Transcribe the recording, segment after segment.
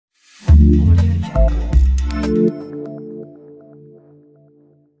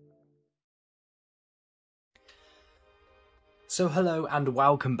So hello and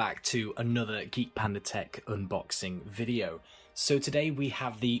welcome back to another Geek Panda Tech unboxing video. So today we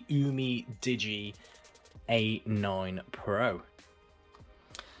have the UMIDIGI A9 Pro.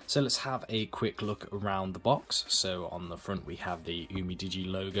 So let's have a quick look around the box. So on the front we have the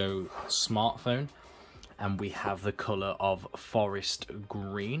UMIDIGI logo smartphone and we have the colour of forest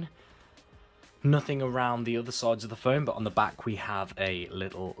green. Nothing around the other sides of the phone, but on the back we have a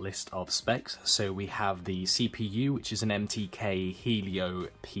little list of specs. So we have the CPU, which is an MTK Helio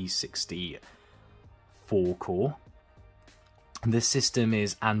P60 4-core. This system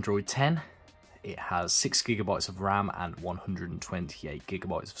is Android 10. It has 6 GB of RAM and 128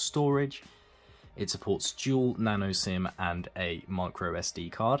 GB of storage. It supports dual nano SIM and a micro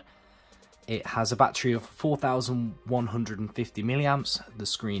SD card. It has a battery of 4,150 milliamps. The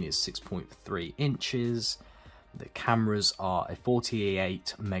screen is 6.3 inches. The cameras are a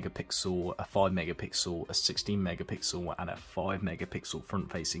 48 megapixel, a 5 megapixel, a 16 megapixel, and a 5 megapixel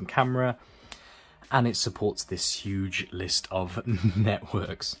front-facing camera. And it supports this huge list of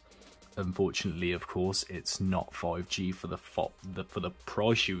networks. Unfortunately, of course, it's not 5G for the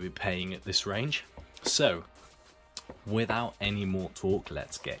price you would be paying at this range. So, without any more talk,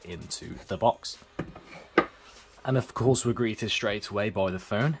 let's get into the box. And of course we're greeted straight away by the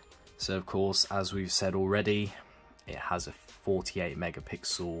phone. So of course, as we've said already, it has a 48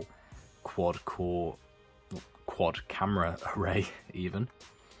 megapixel quad camera array even.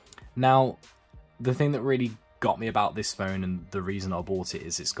 Now, the thing that really got me about this phone and the reason I bought it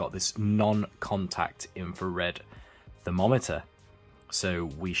is it's got this non-contact infrared thermometer. So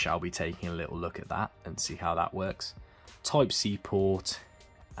we shall be taking a little look at that and see how that works. Type-C port,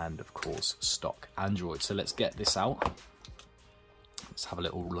 and of course stock Android. So let's get this out. Let's have a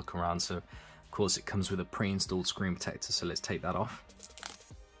little look around. So of course it comes with a pre-installed screen protector, so let's take that off.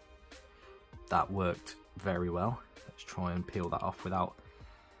 That worked very well. Let's try and peel that off without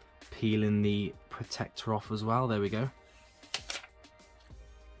peeling the protector off as well. There we go.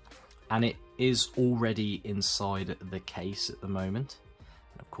 And it is already inside the case at the moment.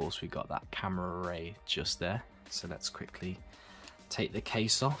 And of course we've got that camera array just there. So let's quickly take the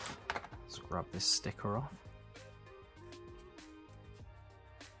case off. Let's grab this sticker off.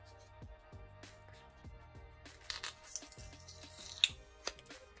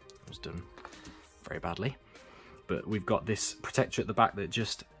 It was done very badly. But we've got this protector at the back that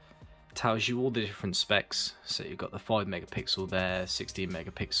just tells you all the different specs. So you've got the 5 megapixel there, 16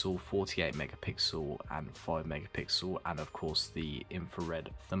 megapixel, 48 megapixel, and 5 megapixel, and of course the infrared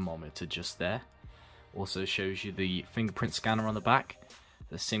thermometer just there. Also shows you the fingerprint scanner on the back,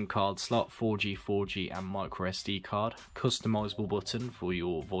 the SIM card slot, 4G, and micro SD card, customizable button for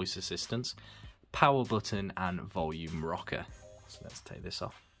your voice assistants, power button, and volume rocker. So let's take this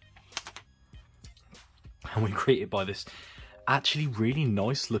off. And we're greeted by this actually really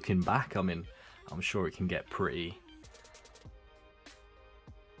nice looking back. I mean, I'm sure it can get pretty...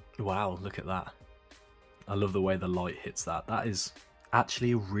 Wow, look at that. I love the way the light hits that. That is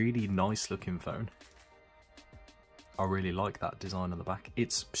actually a really nice looking phone. I really like that design on the back.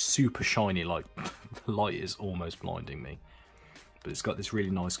 It's super shiny, like the light is almost blinding me. But it's got this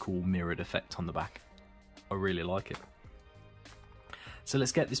really nice cool mirrored effect on the back. I really like it. So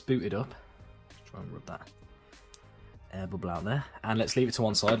let's get this booted up. Let's try and rub that air bubble out there. And let's leave it to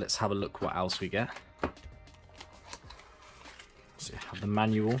one side. Let's have a look what else we get. So you have the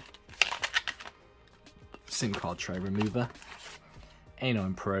manual, SIM card tray remover,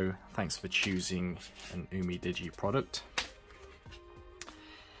 A9 Pro, thanks for choosing an UMIDIGI product.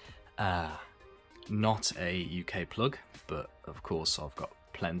 Not a UK plug, but of course I've got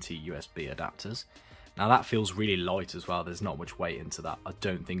plenty USB adapters. Now that feels really light as well, there's not much weight into that. I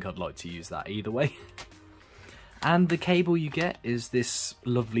don't think I'd like to use that either way. And the cable you get is this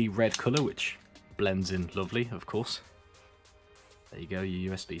lovely red colour, which blends in lovely, of course. There you go,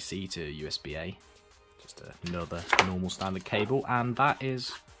 your USB-C to USB-A. Just another normal standard cable, and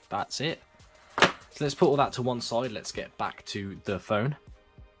that's it. So let's put all that to one side. Let's get back to the phone,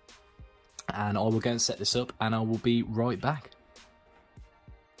 and I will go and set this up, and I will be right back.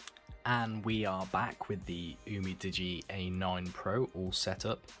 And we are back with the UMIDIGI A9 Pro all set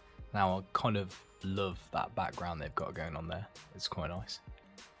up. Now I kind of love that background they've got going on there. It's quite nice.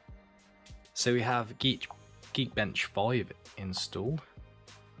 So we have Geekbench 5 installed.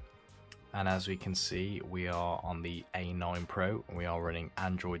 And as we can see, we are on the A9 Pro. We are running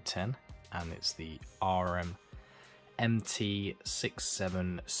Android 10, and it's the ARM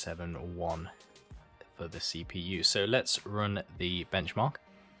MT6771 for the CPU. So let's run the benchmark.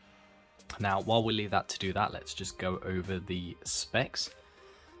 Now, while we leave that to do that, let's just go over the specs.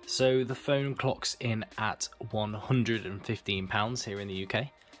 So the phone clocks in at £115 here in the UK.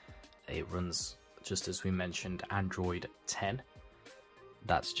 It runs, just as we mentioned, Android 10.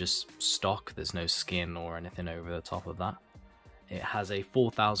 That's just stock, there's no skin or anything over the top of that. It has a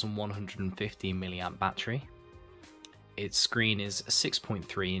 4150 milliamp battery. Its screen is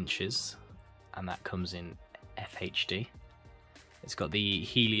 6.3 inches and that comes in FHD. It's got the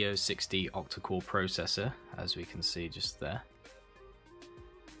Helio 60 octa-core processor, as we can see just there.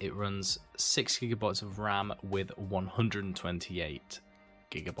 It runs 6 GB of RAM with 128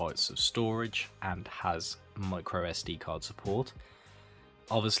 GB of storage and has micro SD card support.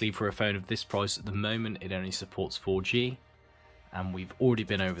 Obviously, for a phone of this price at the moment, it only supports 4G. And we've already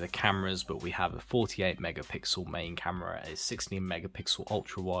been over the cameras, but we have a 48 megapixel main camera, a 16 megapixel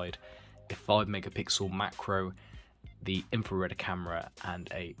ultra wide, a 5 megapixel macro, the infrared camera, and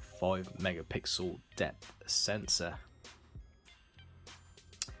a 5 megapixel depth sensor.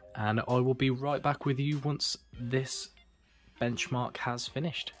 And I will be right back with you once this benchmark has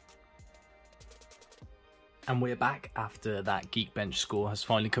finished. And we're back after that Geekbench score has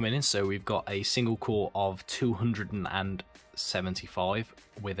finally come in. So we've got a single core of 275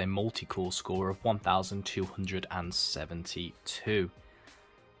 with a multi-core score of 1272.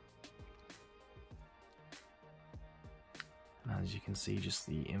 And as you can see, just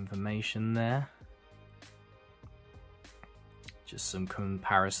the information there. Just some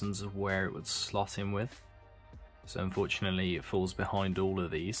comparisons of where it would slot in with. So unfortunately it falls behind all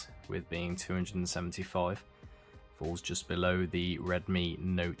of these, with being 275. Falls just below the Redmi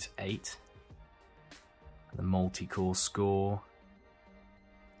Note 8. The multi-core score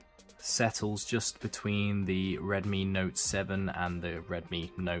settles just between the Redmi Note 7 and the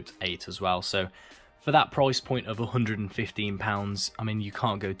Redmi Note 8 as well. So for that price point of £115, I mean, you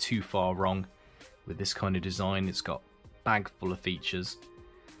can't go too far wrong with this kind of design. It's got a bag full of features.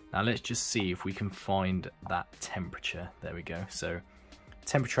 Now let's just see if we can find that temperature. There we go. So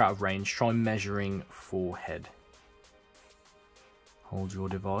temperature out of range, try measuring forehead. Hold your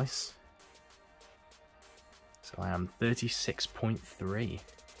device. So I am 36.3.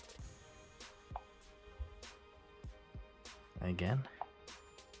 Again.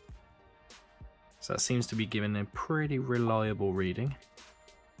 So that seems to be giving a pretty reliable reading.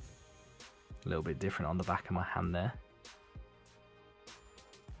 A little bit different on the back of my hand there.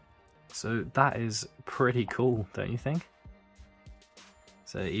 So that is pretty cool, don't you think?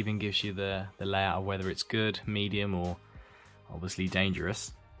 So it even gives you the layout of whether it's good, medium, or obviously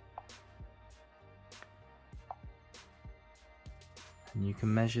dangerous. And you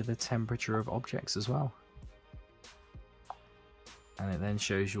can measure the temperature of objects as well. And it then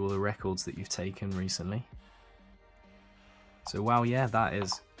shows you all the records that you've taken recently. So wow, yeah, that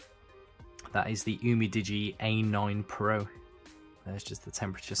is the UMIDIGI A9 Pro. There's just the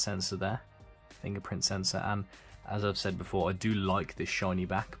temperature sensor there, fingerprint sensor, and as I've said before, I do like this shiny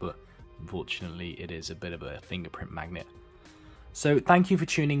back, but unfortunately it is a bit of a fingerprint magnet. So thank you for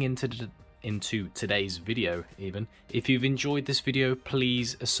tuning into today's video. Even if you've enjoyed this video,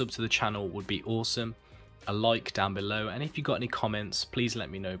 please a sub to the channel would be awesome. A like down below, and if you've got any comments, please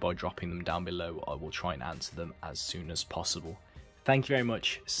let me know by dropping them down below. I will try and answer them as soon as possible. Thank you very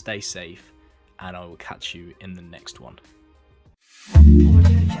much, stay safe, and I will catch you in the next one.